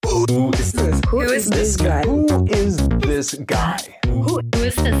Who is this? Who is this guy? Who is this guy? Who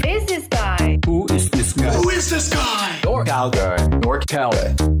is this guy? Who is this guy? Who is this guy? NorCal guy. NorCal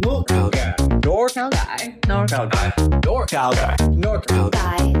guy. NorCal guy. NorCal guy. NorCal guy. NorCal guy. NorCal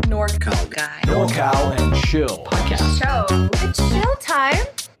guy. NorCal guy. NorCal and Chill podcast. Show. It's show time.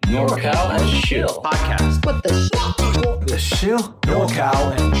 NorCal and Chill podcast. What the show? The Chill.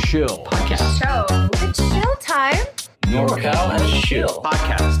 NorCal and Chill podcast. Show. It's show time. NorCal and Chill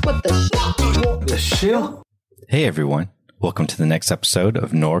podcast. What the show? The Chill. Hey everyone, welcome to the next episode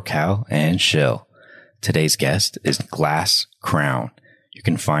of NorCal and Chill. Today's guest is Glass Crown. You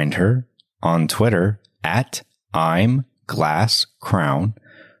can find her on Twitter at I'm Glass Crown.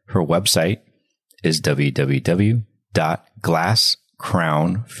 Her website is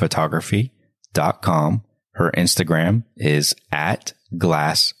www.glasscrownphotography.com. Her Instagram is at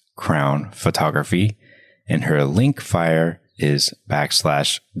Glass Crown Photography, and her link fire is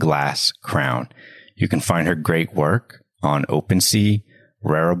 /Glass Crown. You can find her great work on OpenSea,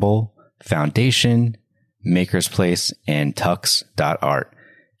 Rarible, Foundation, Maker's Place, and Tux.art.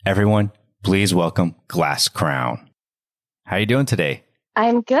 Everyone, please welcome Glass Crown. How are you doing today?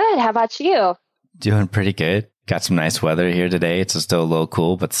 I'm good. How about you? Doing pretty good. Got some nice weather here today. It's still a little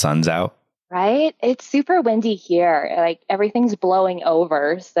cool, but the sun's out. Right? It's super windy here. Like everything's blowing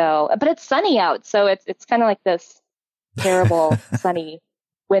over. But it's sunny out. So it's kind of like this terrible sunny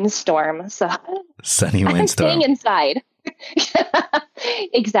windstorm. So sunny windstorm. I'm staying inside.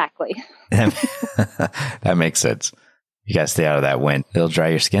 Exactly. That makes sense. You got to stay out of that wind. It'll dry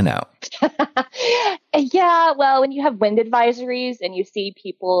your skin out. Yeah, well, when you have wind advisories and you see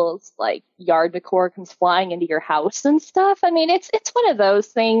people's like yard decor comes flying into your house and stuff, I mean, it's one of those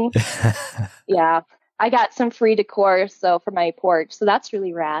things. Yeah, I got some free decor for my porch, so that's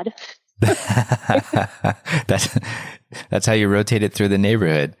really rad. That's how you rotate it through the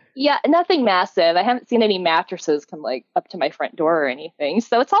neighborhood. Yeah, nothing massive. I haven't seen any mattresses come like up to my front door or anything.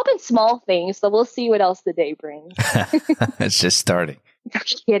 So it's all been small things. So we'll see what else the day brings. It's just starting. I'm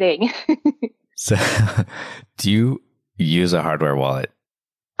kidding. So, do you use a hardware wallet?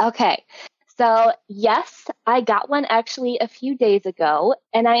 Okay. So yes, I got one actually a few days ago,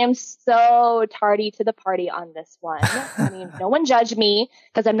 and I am so tardy to the party on this one. I mean, no one judge me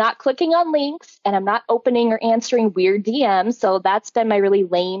because I'm not clicking on links and I'm not opening or answering weird DMs. So that's been my really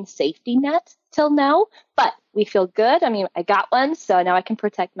lame safety net till now, but we feel good. I mean, I got one, so now I can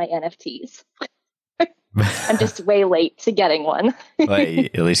protect my NFTs. I'm just way late to getting one. Well,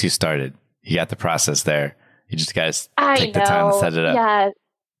 at least you started. You got the process there. You just got to take the time to set it up. Yeah.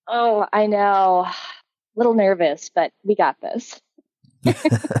 Oh, I know. A little nervous, but we got this.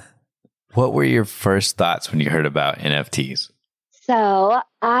 What were your first thoughts when you heard about NFTs? So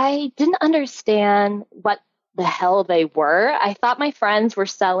I didn't understand what the hell they were. I thought my friends were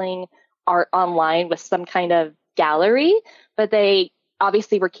selling art online with some kind of gallery, but they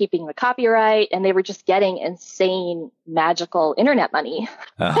obviously were keeping the copyright and they were just getting insane magical internet money.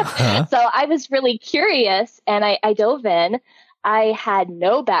 Uh-huh. So I was really curious and I dove in. I had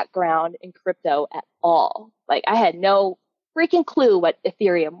no background in crypto at all. Like I had no freaking clue what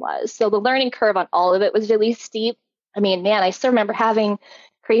Ethereum was. So the learning curve on all of it was really steep. I mean, man, I still remember having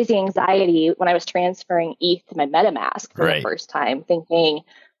crazy anxiety when I was transferring ETH to my MetaMask for the first time, thinking,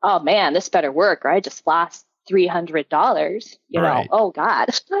 oh man, this better work, or I just lost $300, you know, oh God.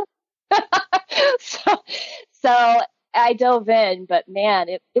 So I dove in, but man,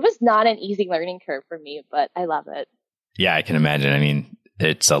 it was not an easy learning curve for me, but I love it. Yeah, I can imagine. I mean,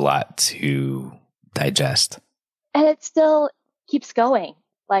 it's a lot to digest. And it still keeps going.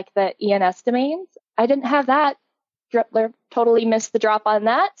 Like the ENS domains, I didn't have that. Drippler totally missed the drop on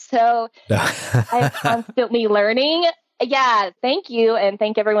that. So I'm constantly learning. Yeah, thank you. And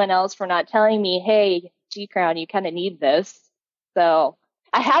thank everyone else for not telling me, hey, G Crown, you kind of need this. So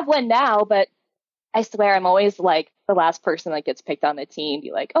I have one now, but I swear I'm always like the last person that gets picked on the team.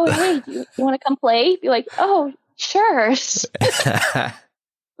 Be like, oh, hey, do you want to come play? Be like, oh, sure.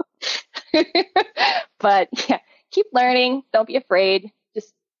 But yeah, keep learning. Don't be afraid.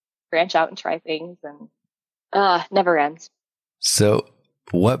 Just branch out and try things, and never ends. So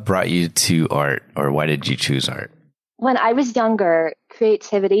what brought you to art, or why did you choose art? When I was younger,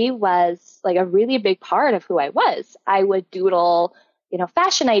 creativity was like a really big part of who I was. I would doodle,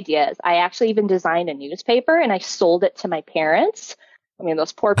 fashion ideas. I actually even designed a newspaper and I sold it to my parents. I mean,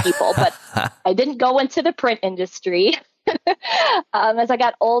 those poor people, but I didn't go into the print industry. As I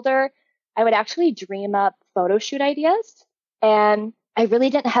got older, I would actually dream up photo shoot ideas, and I really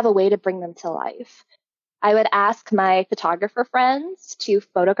didn't have a way to bring them to life. I would ask my photographer friends to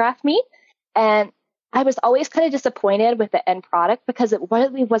photograph me, and I was always kind of disappointed with the end product because it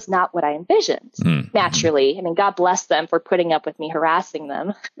really was not what I envisioned. Naturally, I mean, God bless them for putting up with me harassing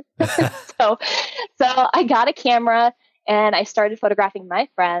them. So I got a camera and I started photographing my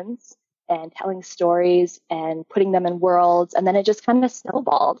friends and telling stories and putting them in worlds. And then it just kind of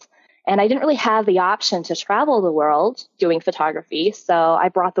snowballed. And I didn't really have the option to travel the world doing photography. So I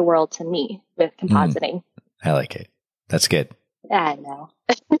brought the world to me with compositing. I like it. That's good. I know.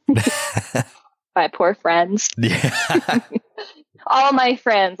 My poor friends. Yeah. All my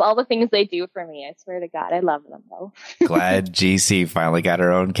friends, all the things they do for me. I swear to God, I love them though. Glad GC finally got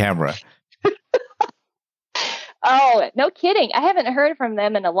her own camera. Oh, no kidding. I haven't heard from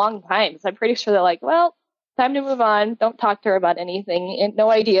them in a long time. So I'm pretty sure they're like, well, time to move on. Don't talk to her about anything. And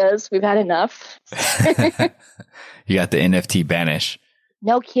no ideas. We've had enough. You got the NFT banish.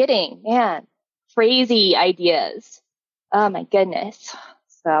 No kidding, man. Crazy ideas. Oh my goodness.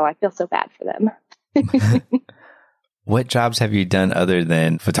 So I feel so bad for them. What jobs have you done other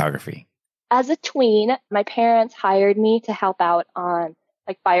than photography? As a tween, my parents hired me to help out on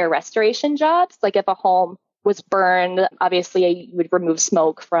like fire restoration jobs. Like if a home was burned, obviously you would remove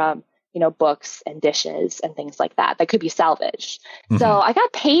smoke from, books and dishes and things like that. That could be salvaged. Mm-hmm. So I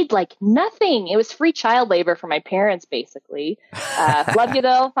got paid like nothing. It was free child labor for my parents, basically. Love you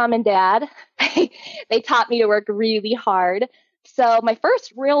though, mom and dad. They taught me to work really hard. So my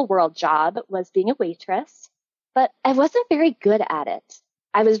first real world job was being a waitress, but I wasn't very good at it.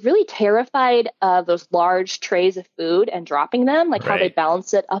 I was really terrified of those large trays of food and dropping them, like how they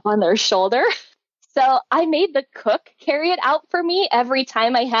balance it up on their shoulder. So I made the cook carry it out for me every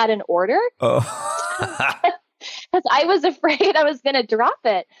time I had an order. Oh. Because I was afraid I was going to drop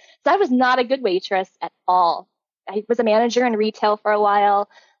it. So I was not a good waitress at all. I was a manager in retail for a while,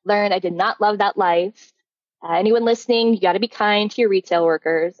 learned I did not love that life. Anyone listening, you got to be kind to your retail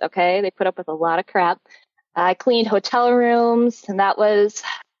workers, okay? They put up with a lot of crap. I cleaned hotel rooms, and that was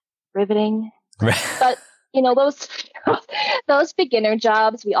riveting. But those beginner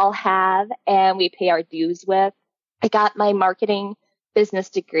jobs we all have and we pay our dues with. I got my marketing business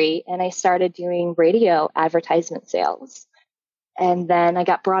degree and I started doing radio advertisement sales. And then I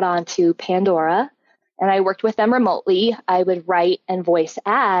got brought on to Pandora and I worked with them remotely. I would write and voice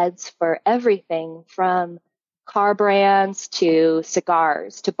ads for everything from car brands to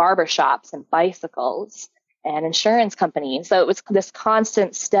cigars to barbershops and bicycles and insurance companies. So it was this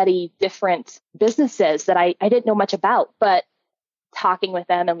constant, steady, different businesses that I didn't know much about, but talking with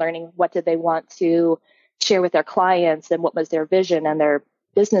them and learning what did they want to share with their clients and what was their vision and their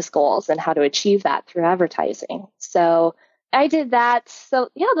business goals and how to achieve that through advertising. So I did that. So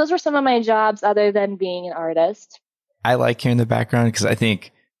yeah, those were some of my jobs other than being an artist. I like hearing the background because I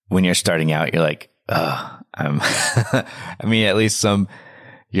think when you're starting out, you're like, I mean, at least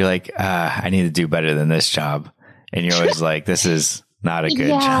you're like, I need to do better than this job. And you're always like, this is not a good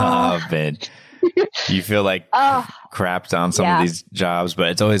job. And you feel like crapped on some of these jobs, but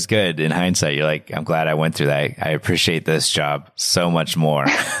it's always good in hindsight. You're like, I'm glad I went through that. I appreciate this job so much more.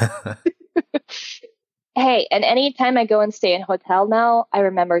 Hey, and anytime I go and stay in a hotel now, I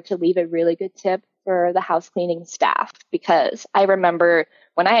remember to leave a really good tip for the house cleaning staff, because I remember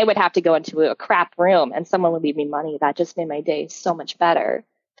when I would have to go into a crap room and someone would leave me money, that just made my day so much better.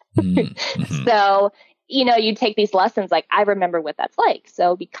 Mm-hmm. So, you take these lessons, like I remember what that's like.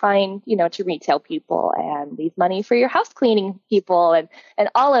 So be kind, to retail people and leave money for your house cleaning people and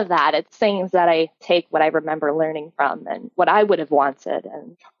all of that. It's things that I take what I remember learning from and what I would have wanted,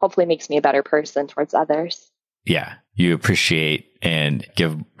 and hopefully makes me a better person towards others. Yeah. You appreciate and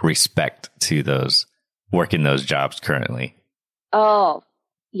give respect to those working those jobs currently. Oh,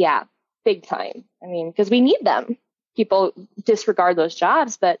 yeah. Big time. I mean, because we need them. People disregard those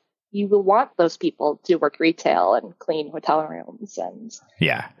jobs, but you will want those people to work retail and clean hotel rooms. And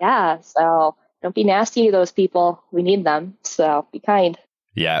so don't be nasty to those people. We need them. So be kind.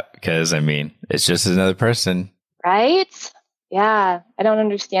 Yeah. Because it's just another person. Right? Yeah. I don't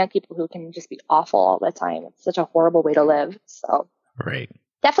understand people who can just be awful all the time. It's such a horrible way to live. So right.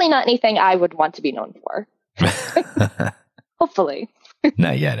 Definitely not anything I would want to be known for. Hopefully.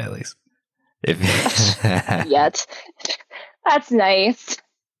 Not yet, at least. Yet. That's nice.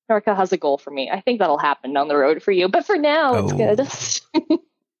 NorCal has a goal for me. I think that'll happen down the road for you. But for now, it's good.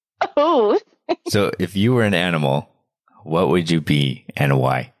 So if you were an animal, what would you be and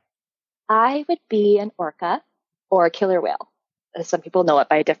why? I would be an orca or a killer whale. Some people know it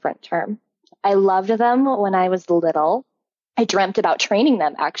by a different term. I loved them when I was little. I dreamt about training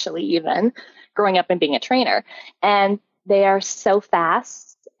them, actually, even growing up and being a trainer. And they are so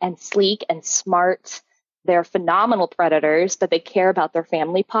fast and sleek and smart. They're phenomenal predators, but they care about their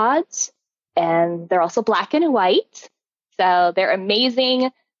family pods. And they're also black and white. So they're amazing.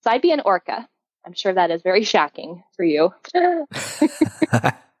 So I'd be an orca. I'm sure that is very shocking for you.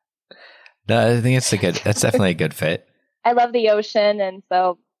 No, I think that's definitely a good fit. I love the ocean, and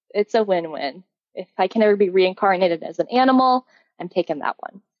so it's a win-win. If I can ever be reincarnated as an animal, I'm taking that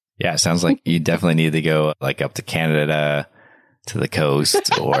one. Yeah, it sounds like you definitely need to go like up to Canada, to the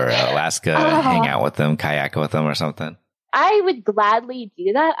coast, or Alaska, hang out with them, kayak with them or something. I would gladly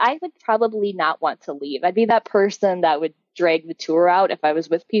do that. I would probably not want to leave. I'd be that person that would drag the tour out if I was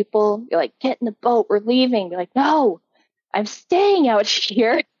with people. Be like, get in the boat, we're leaving. Be like, no, I'm staying out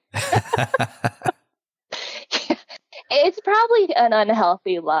here. It's probably an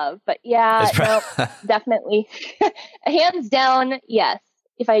unhealthy love, but yeah, no, definitely. Hands down, yes.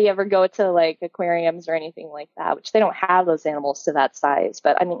 If I ever go to like aquariums or anything like that, which they don't have those animals to that size,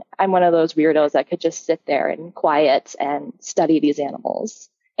 but I mean, I'm one of those weirdos that could just sit there and quiet and study these animals.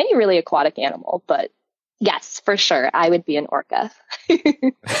 Any really aquatic animal, but yes, for sure, I would be an orca.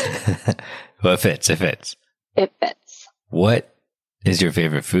 Well, it fits. It fits. It fits. What is your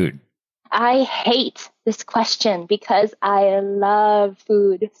favorite food? I hate this question because I love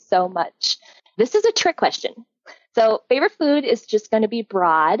food so much. This is a trick question. So favorite food is just going to be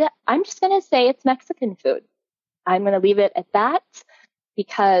broad. I'm just going to say it's Mexican food. I'm going to leave it at that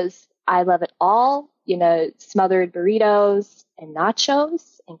because I love it all. You know, smothered burritos and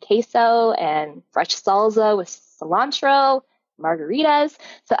nachos and queso and fresh salsa with cilantro, margaritas.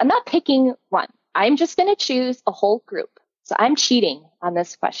 So I'm not picking one. I'm just going to choose a whole group. So I'm cheating on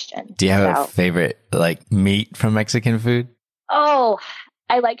this question. Do you have a favorite like meat from Mexican food? Oh,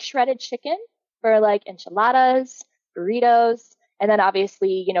 I like shredded chicken for like enchiladas, burritos, and then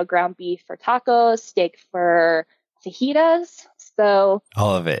obviously, you know, ground beef for tacos, steak for fajitas. So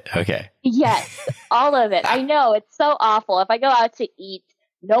all of it. Okay. Yes, all of it. I know it's so awful. If I go out to eat,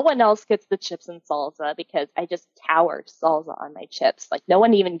 no one else gets the chips and salsa because I just tower salsa on my chips. Like no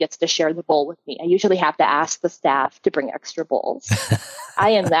one even gets to share the bowl with me. I usually have to ask the staff to bring extra bowls.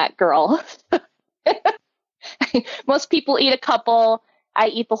 I am that girl. Most people eat a couple. I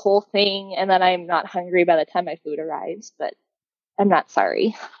eat the whole thing and then I'm not hungry by the time my food arrives, but I'm not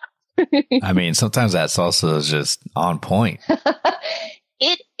sorry. I mean, sometimes that salsa is just on point.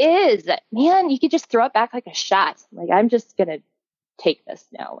 It is. Man, you could just throw it back like a shot. Like, I'm just going to take this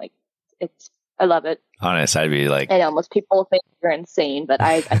now. Like, I love it. Honest, I'd be like, I know most people think you're insane, but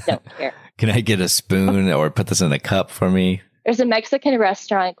I don't care. Can I get a spoon or put this in a cup for me? There's a Mexican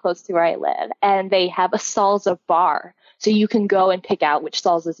restaurant close to where I live, and they have a salsa bar. So you can go and pick out which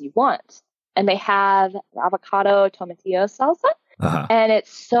salsas you want. And they have avocado tomatillo salsa. Uh-huh. And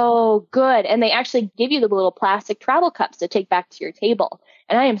it's so good. And they actually give you the little plastic travel cups to take back to your table.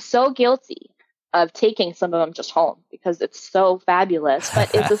 And I am so guilty of taking some of them just home because it's so fabulous.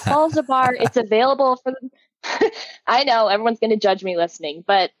 But it's a salsa bar. It's available for them. I know everyone's going to judge me listening,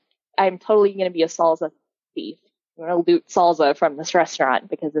 but I'm totally going to be a salsa thief. I'm going to loot salsa from this restaurant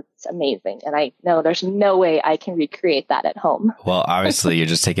because it's amazing. And I know there's no way I can recreate that at home. Well, obviously you're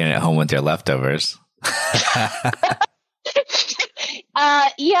just taking it home with your leftovers.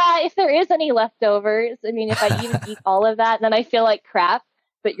 Yeah, if there is any leftovers, I mean, if I even eat all of that, then I feel like crap,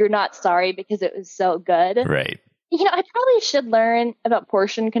 but you're not sorry because it was so good. Right. You know, I probably should learn about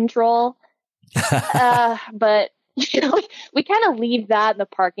portion control. But you know, we kind of leave that in the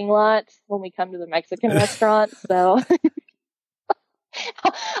parking lot when we come to the Mexican restaurant. So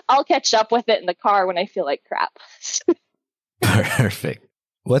I'll catch up with it in the car when I feel like crap. Perfect.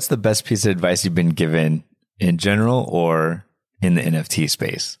 What's the best piece of advice you've been given in general or in the NFT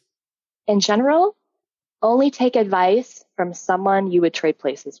space? In general, only take advice from someone you would trade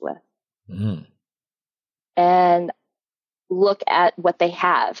places with. Mm. And look at what they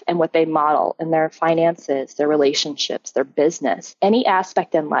have and what they model in their finances, their relationships, their business, any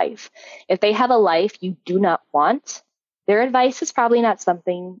aspect in life. If they have a life you do not want, their advice is probably not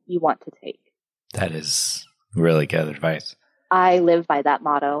something you want to take. That is really good advice. I live by that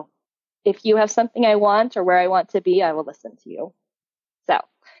motto. If you have something I want or where I want to be, I will listen to you. So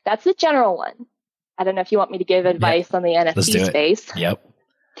that's the general one. I don't know if you want me to give advice on the NFT space. Yep.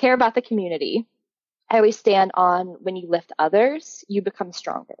 Care about the community. I always stand on when you lift others, you become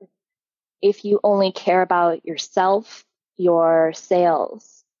stronger. If you only care about yourself, your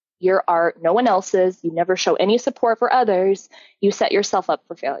sales, your art, no one else's, you never show any support for others, you set yourself up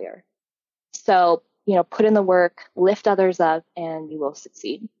for failure. So, you know, put in the work, lift others up, and you will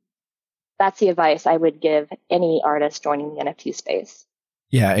succeed. That's the advice I would give any artist joining the NFT space.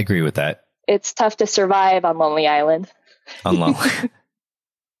 Yeah, I agree with that. It's tough to survive on Lonely Island. On Lonely.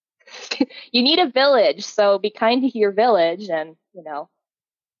 You need a village, so be kind to your village and, you know,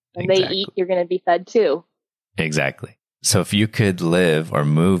 When they eat, you're going to be fed too. Exactly. So if you could live or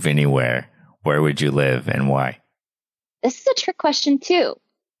move anywhere, where would you live and why? This is a trick question too.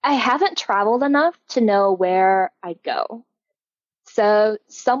 I haven't traveled enough to know where I'd go. So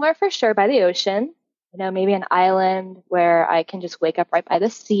somewhere for sure by the ocean, maybe an island where I can just wake up right by the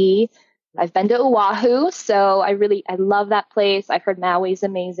sea. I've been to Oahu, so I love that place. I've heard Maui's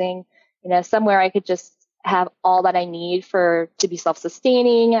amazing. Somewhere I could just have all that I need to be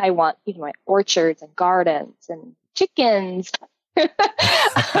self-sustaining. I want, my orchards and gardens and chickens.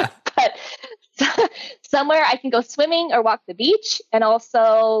 But somewhere I can go swimming or walk the beach and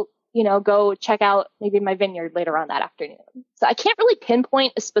also, go check out maybe my vineyard later on that afternoon. So I can't really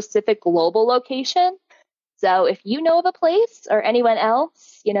pinpoint a specific global location. So if you know of a place or anyone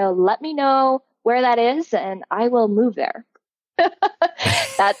else, let me know where that is and I will move there.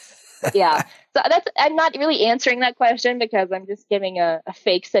 Yeah. So I'm not really answering that question because I'm just giving a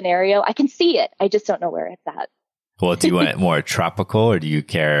fake scenario. I can see it. I just don't know where it's at. Well, do you want it more tropical or do you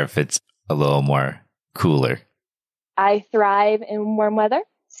care if it's a little more cooler? I thrive in warm weather,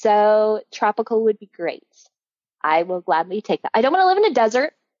 so tropical would be great. I will gladly take that. I don't want to live in a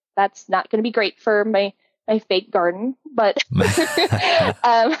desert. That's not going to be great for my fake garden, but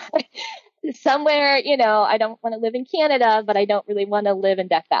somewhere, I don't want to live in Canada, but I don't really want to live in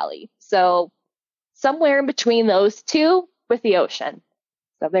Death Valley. So somewhere in between those two with the ocean.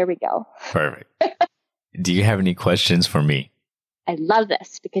 So there we go. Perfect. Do you have any questions for me? I love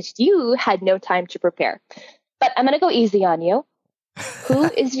this because you had no time to prepare. But I'm going to go easy on you. Who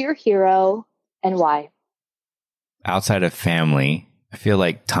is your hero and why? Outside of family, I feel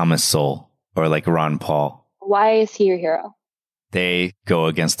like Thomas Sowell or like Ron Paul. Why is he your hero? They go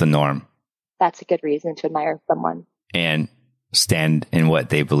against the norm. That's a good reason to admire someone. And stand in what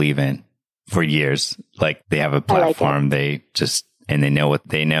they believe in for years. Like they have a platform. They know what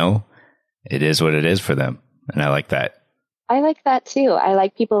they know. It is what it is for them. And I like that. I like that too. I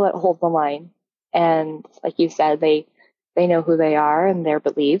like people that hold the line. And like you said, they know who they are and their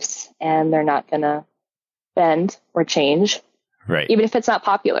beliefs, and they're not going to bend or change. Right. Even if it's not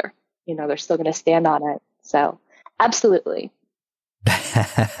popular, they're still going to stand on it. So absolutely.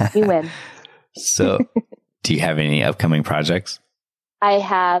 You win. So do you have any upcoming projects? I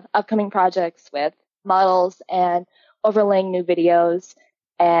have upcoming projects with models and overlaying new videos.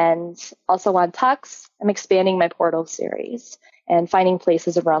 And also on Tux, I'm expanding my Portal series and finding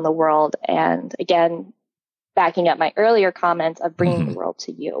places around the world. And again, backing up my earlier comment of bringing the world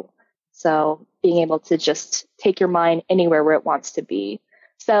to you. So being able to just take your mind anywhere where it wants to be.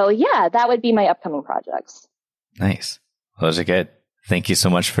 So yeah, that would be my upcoming projects. Nice. Those are good. Thank you so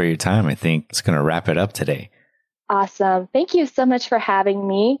much for your time. I think it's going to wrap it up today. Awesome. Thank you so much for having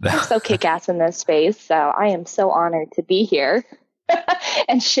me. You're so kick-ass in this space. So I am so honored to be here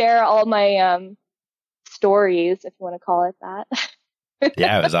and share all my stories, if you want to call it that.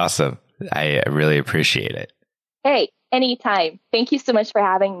 Yeah, it was awesome. I really appreciate it. Hey, anytime. Thank you so much for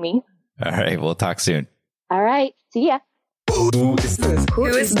having me. All right. We'll talk soon. All right. See ya. Who is this? Who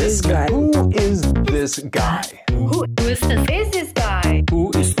is this guy? Who is this guy? Who is this guy?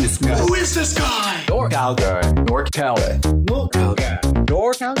 Who is this guy? Who is this guy? NorCal guy. NorCal guy. NorCal guy.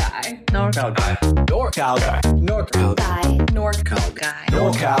 NorCal Guy. NorCal guy. NorCal guy. NorCal guy. Guy. NorCal guy.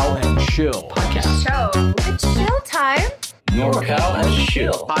 NorCal and Chill podcast. Show. It's chill time. NorCal and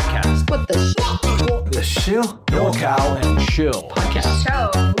Chill podcast. What the Chill? NorCal and Chill podcast. show?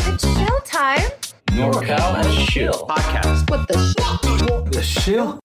 It's chill time. NorCal and Chill podcast. What the Chill?